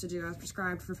was supposed to do. I was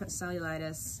prescribed for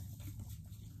cellulitis.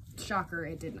 Shocker,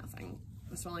 it did nothing.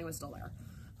 The swelling was still there.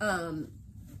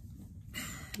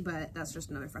 But that's just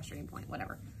another frustrating point.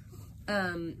 Whatever.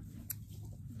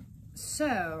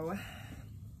 So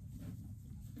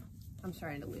I'm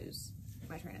starting to lose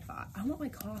my train of thought. I want my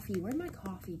coffee. Where'd my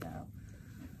coffee go?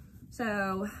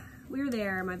 So we were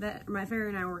there, my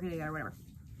veterinarian and I were working together, whatever.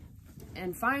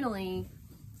 And finally,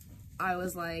 I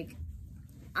was like,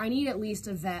 I need at least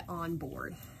a vet on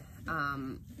board.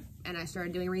 And I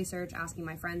started doing research, asking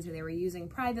my friends who they were using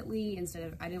privately instead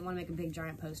of, I didn't want to make a big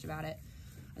giant post about it.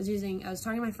 I was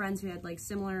talking to my friends who had like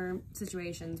similar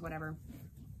situations, whatever.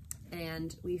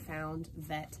 And we found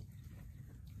Vet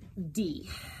D.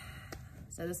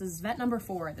 So this is vet number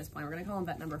 4 at this point. We're going to call him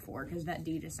vet number 4 because vet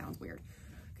D just sounds weird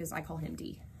because I call him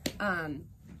D.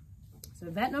 So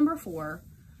vet number 4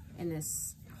 in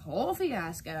this whole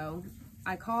fiasco,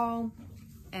 I call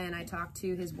and I talk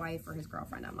to his wife or his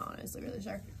girlfriend. I'm not honestly really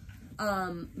sure.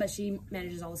 But she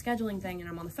manages all the scheduling thing, and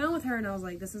I'm on the phone with her, and I was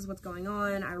like, this is what's going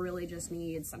on. I really just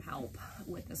need some help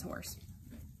with this horse.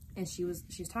 And she was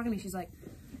talking to me. She's like,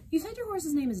 you said your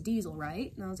horse's name is Diesel,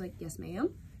 right? And I was like, yes,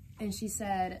 ma'am. And she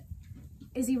said,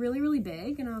 is he really, really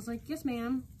big? And I was like, yes,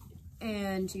 ma'am.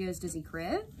 And she goes, does he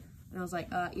crib? And I was like,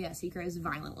 yes, he cribs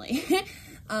violently.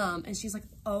 And she's like,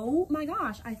 oh my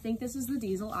gosh, I think this is the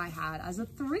Diesel I had as a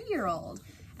 3-year-old.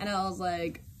 And I was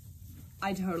like,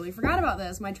 I totally forgot about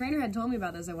this. My trainer had told me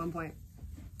about this at one point.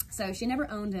 So she never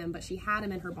owned him, but she had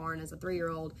him in her barn as a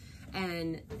 3-year-old,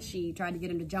 and she tried to get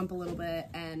him to jump a little bit,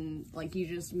 and like he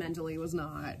just mentally was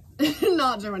not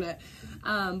doing it.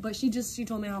 But she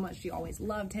told me how much she always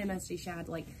loved him, and she had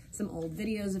like some old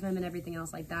videos of him and everything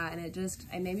else like that, and it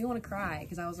made me want to cry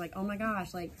because I was like, oh my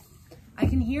gosh, like I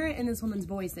can hear it in this woman's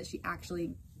voice that she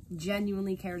actually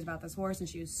genuinely cares about this horse, and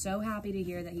she was so happy to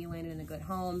hear that he landed in a good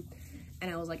home. And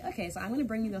I was like, okay, so I'm going to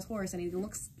bring you this horse, and he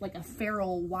looks like a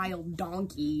feral wild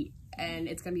donkey, and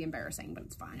it's going to be embarrassing, but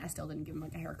it's fine. I still didn't give him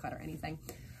like a haircut or anything.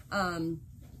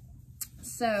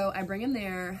 So I bring him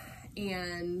there,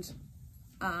 and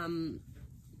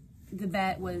the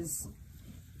vet was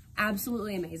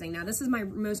absolutely amazing. Now, this is my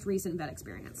most recent vet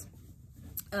experience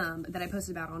that I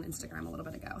posted about on Instagram a little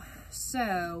bit ago.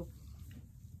 So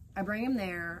I bring him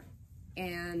there,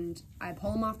 and I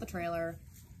pull him off the trailer.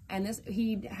 And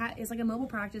it's like a mobile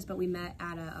practice, but we met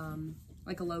at a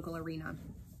local arena.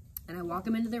 And I walk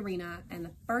him into the arena, and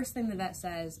the first thing the vet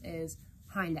says is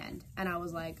hind end. And I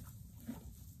was like,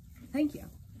 thank you.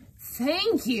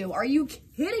 Thank you. Are you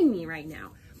kidding me right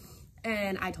now?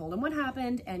 And I told him what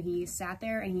happened, and he sat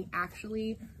there and he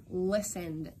actually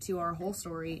listened to our whole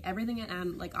story, everything.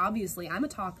 And like, obviously I'm a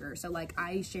talker. So like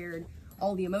I shared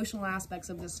all the emotional aspects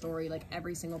of this story, like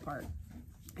every single part.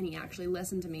 And he actually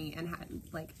listened to me and had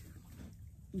like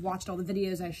watched all the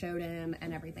videos I showed him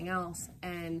and everything else.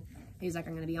 And he's like,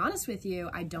 I'm going to be honest with you.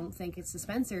 I don't think it's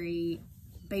suspensory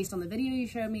based on the video you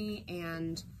showed me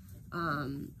and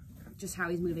just how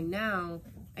he's moving now.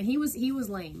 And he was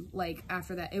lame. Like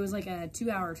after that, it was like a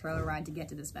 2-hour trailer ride to get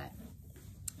to this vet.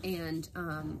 And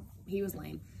he was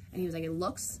lame. And he was like, it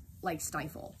looks like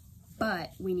stifle,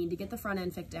 but we need to get the front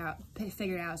end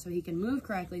figured out so he can move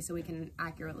correctly so we can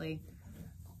accurately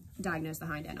diagnose the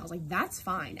hind end. I was like, that's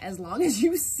fine. As long as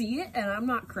you see it and I'm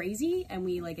not crazy and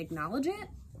we like acknowledge it,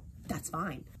 that's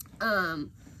fine.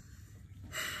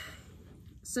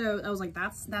 So I was like,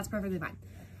 that's perfectly fine.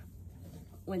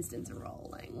 Winston's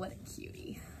rolling. What a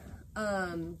cutie.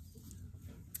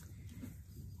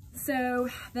 So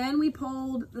then we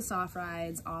pulled the soft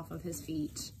rides off of his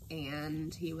feet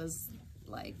and he was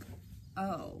like,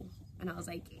 oh. And I was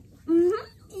like,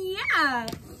 yeah.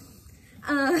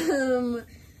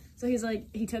 So he's like,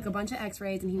 he took a bunch of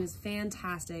x-rays and he was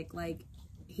fantastic. Like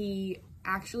he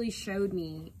actually showed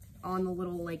me on the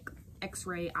little like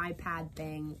x-ray iPad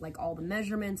thing, like all the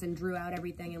measurements and drew out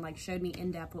everything and like showed me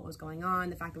in depth what was going on.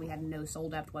 The fact that we had no soul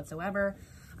depth whatsoever.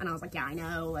 And I was like, yeah, I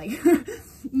know. Like,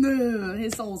 no,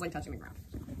 his soul was like touching the ground.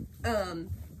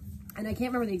 And I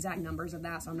can't remember the exact numbers of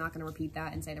that, so I'm not going to repeat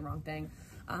that and say the wrong thing.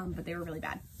 But they were really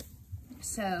bad.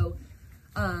 So,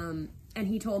 and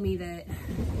he told me that,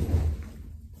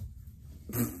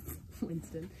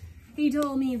 Winston, he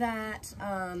told me that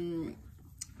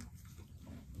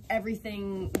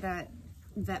everything that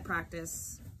vet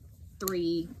practice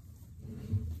 3,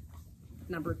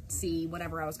 number C,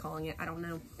 whatever I was calling it, I don't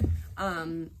know,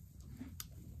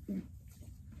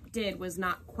 did was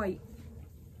not quite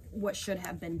what should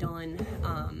have been done,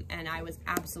 and I was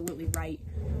absolutely right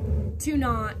to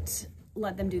not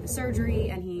let them do the surgery,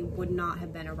 and he would not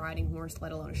have been a riding horse,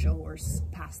 let alone a show horse,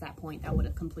 past that point. That would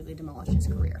have completely demolished his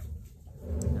career.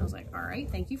 And I was like, all right,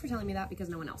 thank you for telling me that, because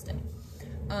no one else did.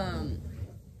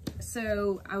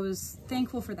 So I was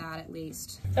thankful for that, at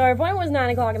least. So our appointment was 9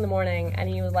 o'clock in the morning, and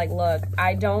he was like, look,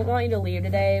 I don't want you to leave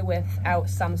today without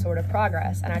some sort of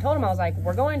progress. And I told him, I was like,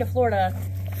 we're going to Florida.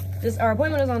 Our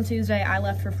appointment was on Tuesday. I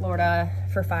left for Florida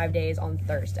for 5 days on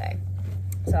Thursday.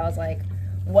 So I was like,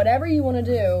 whatever you want to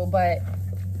do, but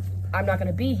I'm not going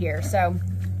to be here. So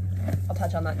I'll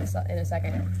touch on that in a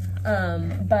second.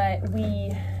 But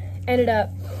we ended up,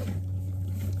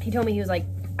 he told me, he was like,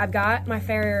 I've got my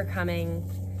farrier coming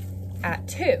at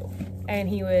 2. And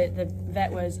the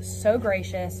vet was so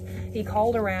gracious. He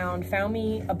called around, found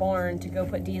me a barn to go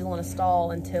put Diesel in a stall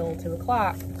until 2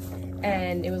 o'clock.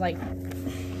 And it was like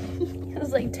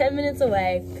 10 minutes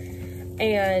away.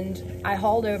 And I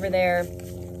hauled over there.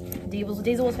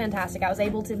 Diesel was fantastic. I was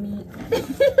able to meet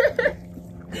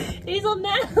Diesel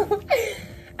now.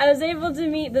 I was able to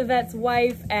meet the vet's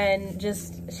wife, and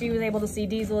she was able to see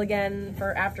Diesel again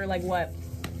after like what,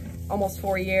 almost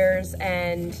 4 years.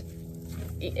 And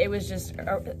it was just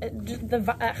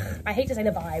I hate to say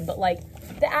the vibe, but like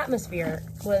the atmosphere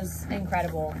was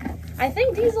incredible. I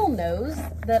think Diesel knows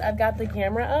that I've got the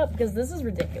camera up because this is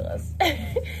ridiculous.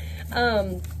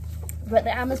 But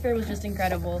the atmosphere was just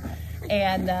incredible.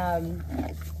 And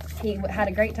he had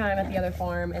a great time at the other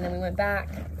farm, and then we went back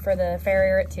for the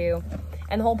farrier at 2.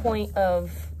 And the whole point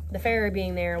of the farrier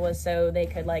being there was so they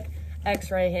could like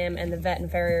x-ray him, and the vet and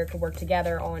farrier could work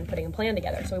together on putting a plan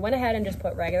together. So we went ahead and just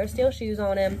put regular steel shoes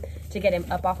on him to get him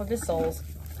up off of his soles.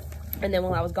 And then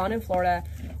while I was gone in Florida,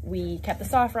 we kept the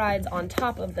soft rides on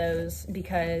top of those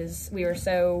because we were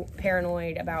so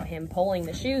paranoid about him pulling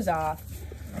the shoes off.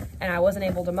 And I wasn't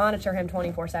able to monitor him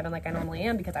 24/7 like I normally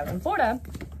am because I was in Florida.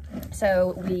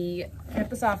 So we kept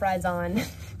the soft rides on.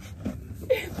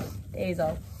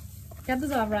 Hazel. Kept the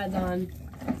soft rides on.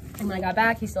 And when I got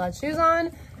back, he still had shoes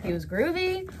on. He was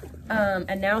groovy.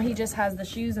 And now he just has the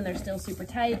shoes, and they're still super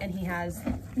tight, and he has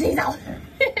Diesel.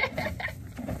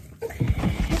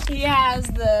 He has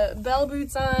the bell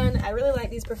boots on. I really like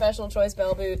these Professional Choice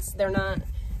bell boots.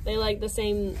 They like the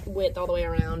same width all the way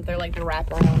around. They're like the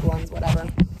wraparound ones, whatever.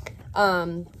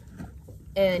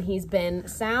 And he's been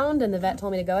sound, and the vet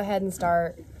told me to go ahead and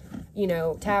start,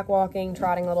 tack walking,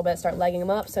 trotting a little bit, start legging him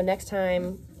up. So next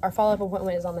time, our follow-up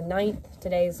appointment is on the 9th.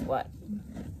 Today's what?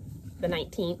 The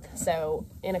 19th. So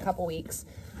in a couple weeks.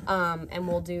 And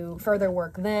we'll do further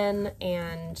work then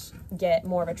and get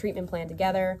more of a treatment plan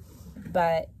together.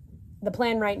 But the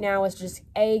plan right now is just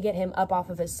A, get him up off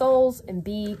of his soles, and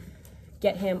B,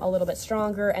 get him a little bit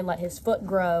stronger and let his foot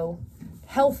grow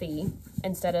healthy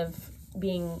instead of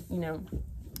being,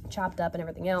 chopped up and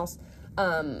everything else,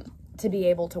 to be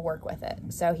able to work with it.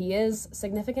 So he is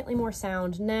significantly more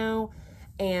sound now,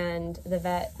 and the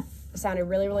vet sounded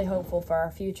really, really hopeful for our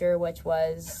future, which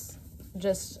was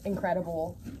just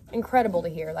incredible to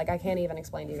hear. Like, I can't even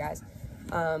explain to you guys.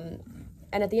 And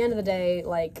at the end of the day,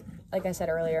 like I said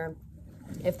earlier,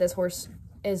 if this horse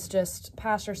is just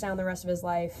pasture sound the rest of his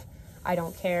life, I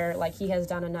don't care. Like, he has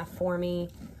done enough for me.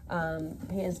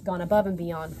 He has gone above and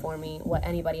beyond for me what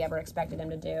anybody ever expected him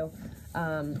to do.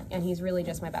 And he's really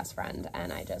just my best friend,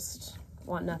 and I just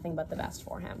want nothing but the best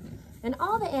for him. And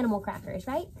all the animal crackers,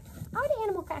 right? All the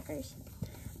animal crackers.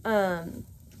 And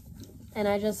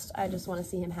I just want to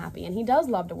see him happy. And he does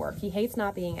love to work. He hates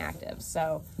not being active.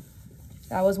 So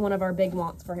that was one of our big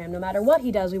wants for him. No matter what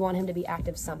he does, we want him to be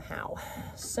active somehow.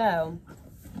 So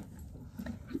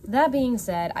that being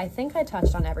said, I think I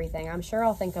touched on everything. I'm sure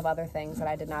I'll think of other things that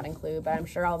I did not include, but I'm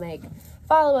sure I'll make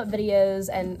follow-up videos,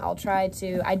 and I'll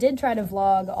I did try to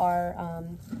vlog our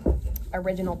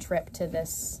original trip to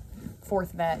this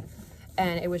 4th vet,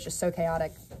 and it was just so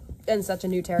chaotic and such a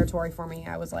new territory for me.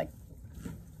 I was like,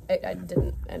 it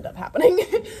didn't end up happening.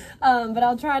 But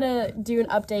I'll try to do an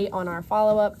update on our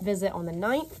follow-up visit on the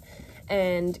 9th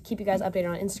and keep you guys updated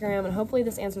on Instagram. And hopefully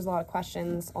this answers a lot of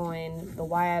questions on the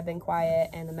why I've been quiet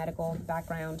and the medical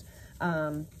background.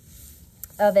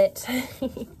 of it.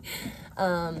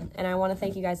 And I want to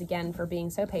thank you guys again for being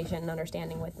so patient and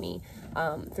understanding with me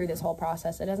through this whole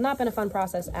process. It has not been a fun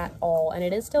process at all, and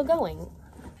it is still going.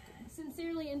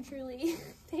 Sincerely and truly,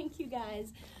 thank you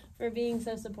guys for being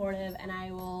so supportive, and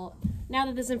I will, now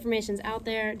that this information's out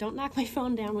there, don't knock my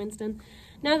phone down, Winston.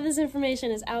 Now that this information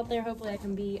is out there, hopefully I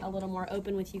can be a little more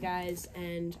open with you guys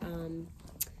and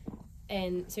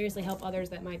seriously help others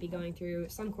that might be going through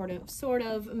some sort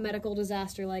of medical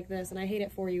disaster like this, and I hate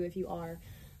it for you if you are.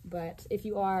 But if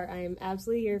you are, I am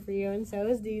absolutely here for you, and so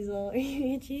is Diesel. Are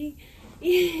you itchy?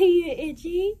 You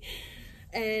itchy?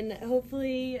 And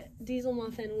hopefully Diesel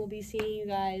Muffin will be seeing you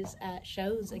guys at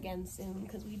shows again soon,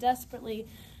 because we desperately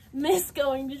miss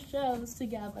going to shows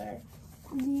together.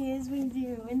 Yes, we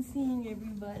do, and seeing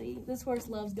everybody. This horse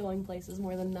loves going places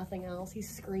more than nothing else. He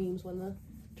screams when the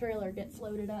trailer gets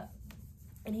loaded up,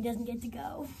 and he doesn't get to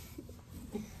go.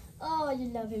 Oh, I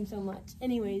just love him so much.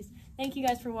 Anyways, thank you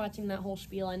guys for watching that whole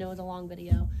spiel. I know it's a long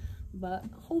video, but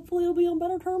hopefully it'll be on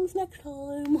better terms next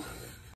time.